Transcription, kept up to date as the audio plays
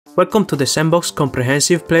Welcome to the S&box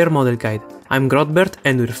Comprehensive Player Model Guide. I'm Grothbert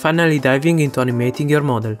and we're finally diving into animating your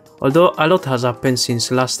model. Although a lot has happened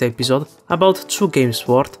since last episode, about 2 games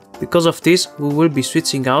worth. Because of this, we will be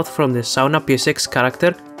switching out from the Sauna PSX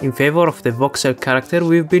character in favor of the voxel character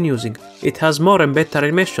we've been using. It has more and better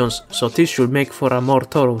animations, so this should make for a more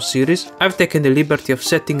thorough series. I've taken the liberty of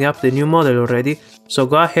setting up the new model already, so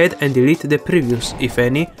go ahead and delete the previous, if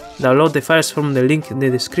any, download the files from the link in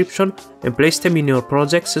the description and place them in your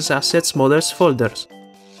projects' assets models folders.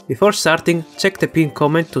 Before starting, check the pinned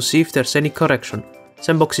comment to see if there's any correction.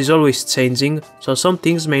 S&box is always changing, so some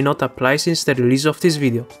things may not apply since the release of this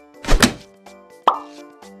video.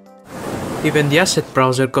 Even the asset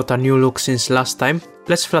browser got a new look since last time.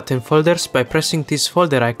 Let's flatten folders by pressing this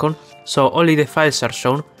folder icon so only the files are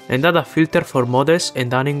shown, and add a filter for models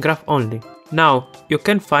and Animgraph only. Now, you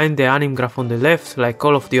can find the Animgraph on the left like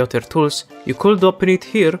all of the other tools. You could open it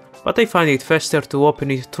here, but I find it faster to open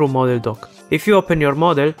it through Model Dock. If you open your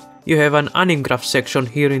model, you have an Animgraph section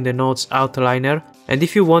here in the nodes outliner, and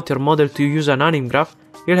if you want your model to use an Animgraph,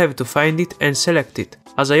 you'll have to find it and select it.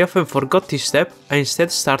 As I often forgot this step, I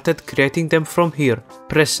instead started creating them from here.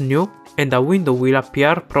 Press New, and a window will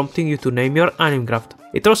appear prompting you to name your Animgraph.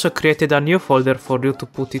 It also created a new folder for you to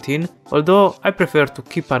put it in, although I prefer to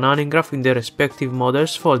keep an Animgraph in the respective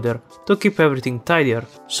models folder to keep everything tidier,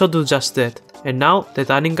 so do just that. And now that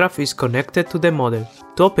Animgraph is connected to the model.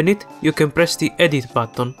 To open it, you can press the Edit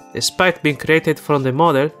button. Despite being created from the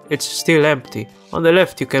model, it's still empty. On the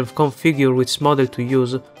left you can configure which model to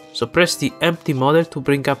use, so press the empty model to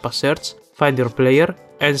bring up a search, find your player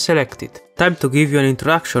and select it. Time to give you an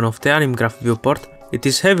introduction of the Animgraph viewport. It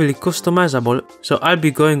is heavily customizable, so I'll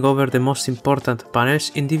be going over the most important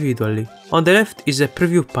panels individually. On the left is a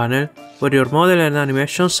preview panel, where your model and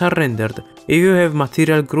animations are rendered. If you have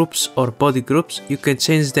material groups or body groups, you can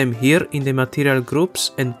change them here in the material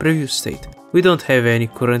groups and preview state. We don't have any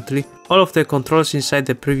currently. All of the controls inside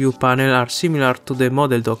the preview panel are similar to the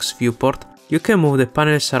Model Docs viewport. You can move the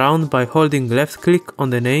panels around by holding left click on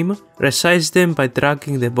the name, resize them by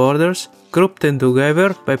dragging the borders, group them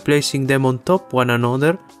together by placing them on top one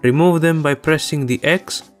another, remove them by pressing the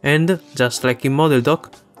X, and, just like in Model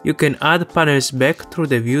Doc, you can add panels back through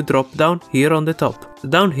the view drop down here on the top.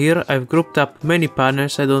 Down here I've grouped up many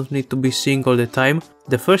panels I don't need to be seeing all the time.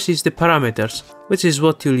 The first is the parameters, which is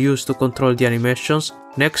what you'll use to control the animations.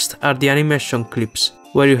 Next are the animation clips,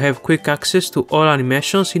 where you have quick access to all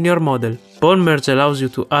animations in your model. Bone merge allows you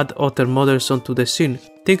to add other models onto the scene.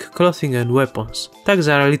 Think clothing and weapons. Tags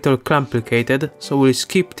are a little complicated, so we'll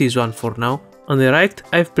skip this one for now. On the right,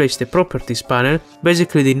 I've placed the properties panel,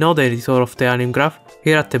 basically the node editor of the Animgraph.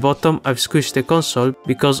 Here at the bottom, I've squished the console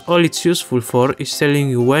because all it's useful for is telling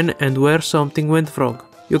you when and where something went wrong.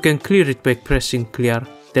 You can clear it by pressing clear.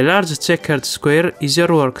 The large checkered square is your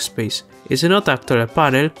workspace. It's not actually a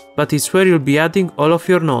panel, but it's where you'll be adding all of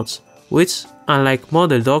your nodes, which, unlike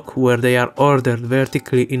Model Doc where they are ordered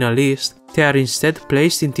vertically in a list, they are instead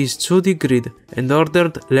placed in this 2D grid and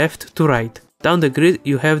ordered left to right. Down the grid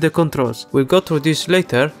you have the controls. We'll go through this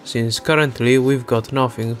later, since currently we've got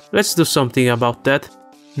nothing. Let's do something about that.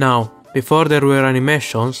 Now, before there were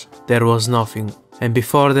animations, there was nothing. And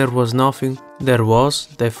before there was nothing, there was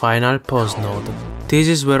the final pose node. This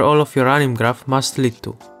is where all of your Animgraph must lead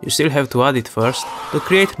to. You still have to add it first. To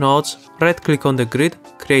create nodes, right click on the grid,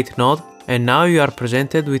 create node, and now you are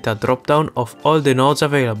presented with a drop down of all the nodes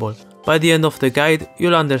available. By the end of the guide,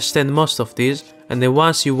 you'll understand most of these, and the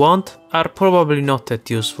ones you want are probably not that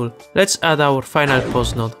useful. Let's add our final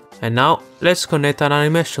pose node. And now, let's connect an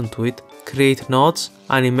animation to it. Create nodes,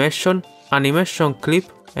 animation, animation clip,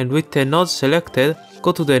 and with the node selected,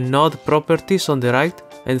 go to the node properties on the right,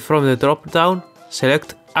 and from the drop down,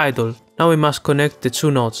 select idle. Now we must connect the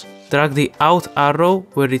 2 nodes. Drag the out arrow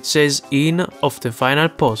where it says in of the final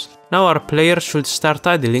pose. Now our player should start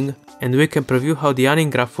idling, and we can preview how the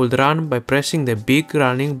Animgraph will run by pressing the big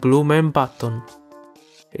running blue man button.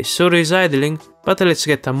 It sure is idling, but let's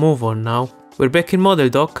get a move on now. We're back in Model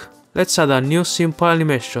Doc. Let's add a new simple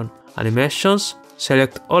animation. Animations,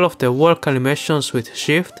 select all of the walk animations with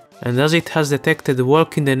Shift, and as it has detected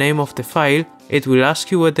walk in the name of the file, it will ask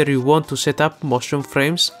you whether you want to set up motion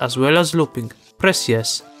frames as well as looping. Press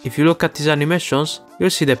yes. If you look at these animations, you'll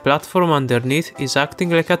see the platform underneath is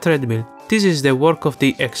acting like a treadmill. This is the work of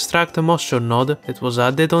the extract motion node that was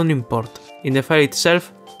added on import. In the file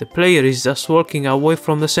itself, the player is just walking away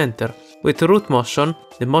from the center. With root motion,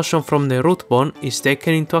 the motion from the root bone is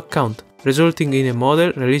taken into account, resulting in a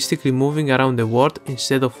model realistically moving around the world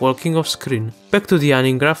instead of walking off screen. Back to the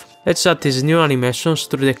Animgraph, let's add these new animations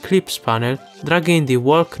through the clips panel, drag in the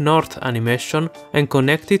walk north animation and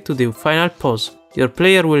connect it to the final pose. your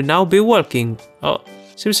player will now be walking. Oh,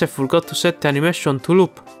 seems I forgot to set the animation to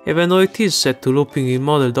loop, even though it is set to looping in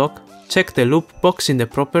Model Dock. Check the loop box in the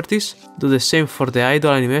properties, do the same for the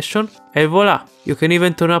idle animation, and voila! You can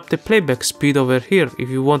even turn up the playback speed over here if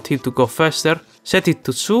you want him to go faster, set it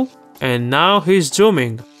to 2, and now he's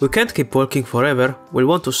zooming. We can't keep walking forever, we'll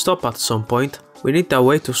want to stop at some point. We need a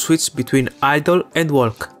way to switch between idle and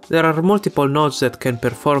walk. There are multiple nodes that can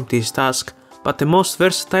perform this task, but the most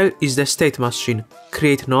versatile is the state machine,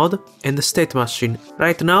 create node, and the state machine.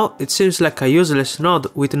 Right now it seems like a useless node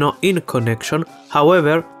with no in connection,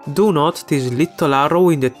 however, do note this little arrow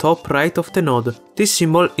in the top right of the node. This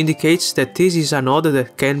symbol indicates that this is a node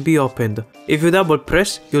that can be opened. If you double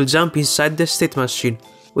press, you'll jump inside the state machine,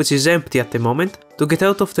 which is empty at the moment. To get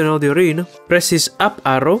out of the node you're in, press this up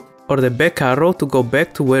arrow or the back arrow to go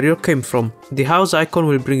back to where you came from. The house icon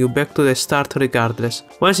will bring you back to the start regardless.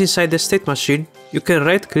 Once inside the state machine, you can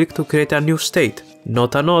right click to create a new state.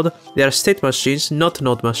 Not a node, they are state machines, not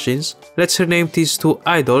node machines. Let's rename these to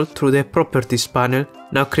idle through the properties panel.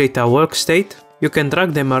 Now create a walk state. You can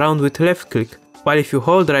drag them around with left click, while if you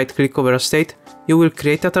hold right click over a state, you will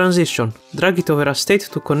create a transition. Drag it over a state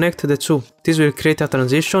to connect the two. This will create a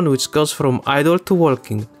transition which goes from idle to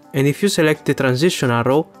walking. And if you select the transition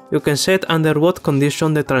arrow, you can set under what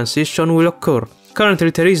condition the transition will occur. Currently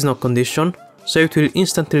there is no condition, so it will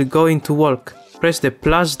instantly go into walk. Press the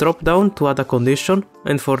plus drop down to add a condition,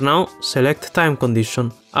 and for now select time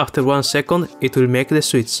condition. After 1 second it will make the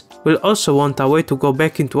switch. We'll also want a way to go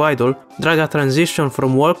back into idle. Drag a transition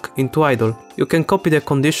from walk into idle. You can copy the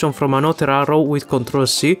condition from another arrow with Ctrl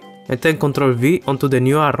C and then Ctrl V onto the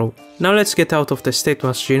new arrow. Now let's get out of the state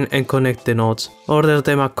machine and connect the nodes. Order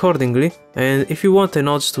them accordingly, and if you want the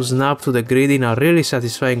nodes to snap to the grid in a really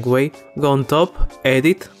satisfying way, go on top,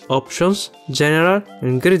 edit, options, general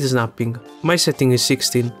and grid snapping. My setting is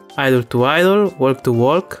 16. Idle to idle, walk to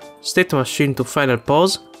walk, state machine to final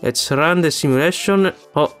pause. Let's run the simulation.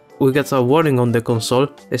 Oh, we get a warning on the console.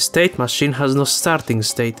 The state machine has no starting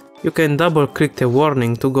state. You can double click the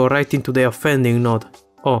warning to go right into the offending node.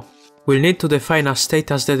 Oh, we'll need to define a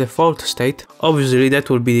state as the default state. Obviously that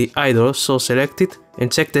will be the idle, so select it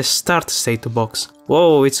and check the start state box.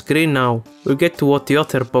 Whoa, it's green now. We'll get to what the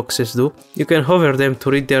other boxes do. You can hover them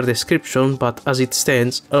to read their description, but as it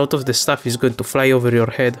stands, a lot of the stuff is going to fly over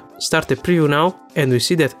your head. Start the preview now, and we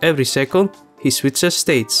see that every second he switches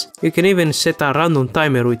states. You can even set a random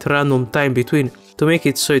timer with random time between to make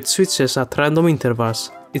it so it switches at random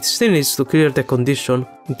intervals. It still needs to clear the condition.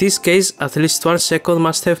 In this case, at least 1 second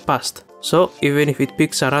must have passed. So, even if it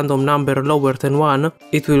picks a random number lower than 1,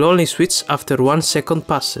 it will only switch after 1 second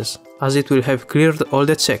passes, as it will have cleared all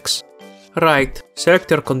the checks. Right,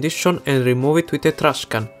 select your condition and remove it with a trash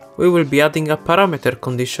can. We will be adding a parameter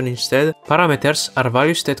condition instead. Parameters are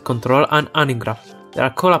values that control an Animgraph. They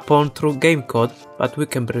are called upon through game code, but we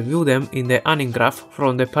can preview them in the Animgraph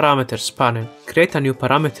from the parameters panel. Create a new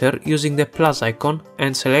parameter using the plus icon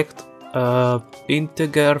and select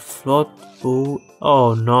integer, float, bool.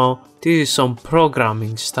 Oh no, this is some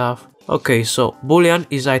programming stuff. Okay, so Boolean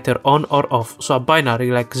is either on or off, so a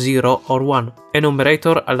binary like 0 or 1.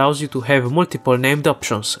 Enumerator allows you to have multiple named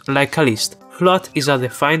options, like a list. Float is a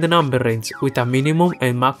defined number range, with a minimum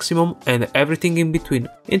and maximum and everything in between.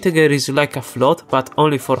 Integer is like a float, but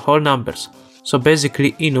only for whole numbers. So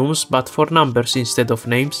basically enums, but for numbers instead of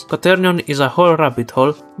names. Quaternion is a whole rabbit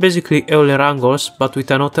hole, basically Euler angles, but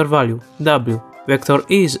with another value, w. Vector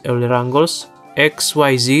is Euler angles, x,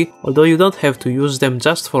 y, z, although you don't have to use them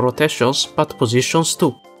just for rotations, but positions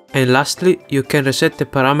too. And lastly, you can reset the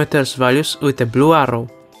parameters values with a blue arrow.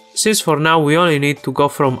 Since for now we only need to go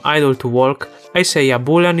from idle to walk, I say a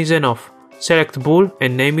boolean is enough. Select bool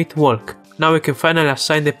and name it walk. Now we can finally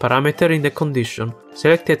assign the parameter in the condition.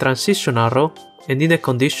 Select the transition arrow and in the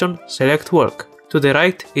condition select walk. To the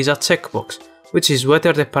right is a checkbox, which is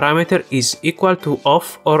whether the parameter is equal to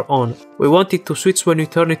off or on. We want it to switch when we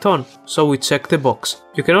turn it on, so we check the box.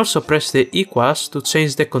 You can also press the equals to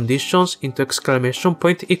change the conditions into exclamation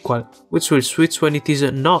point equal, which will switch when it is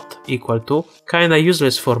not equal to. Kinda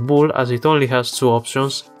useless for bool as it only has 2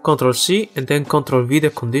 options. Ctrl C and then Ctrl V the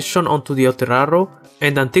condition onto the other arrow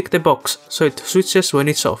and untick the box so it switches when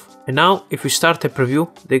it's off. And now if we start a preview,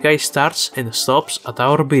 the guy starts and stops at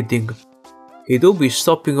our bidding. He do be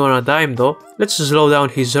stopping on a dime though. Let's slow down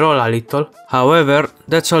his roll a little. However,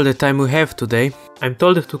 that's all the time we have today. I'm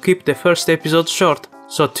told to keep the first episode short,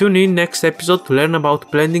 so tune in next episode to learn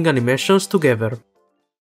about blending animations together.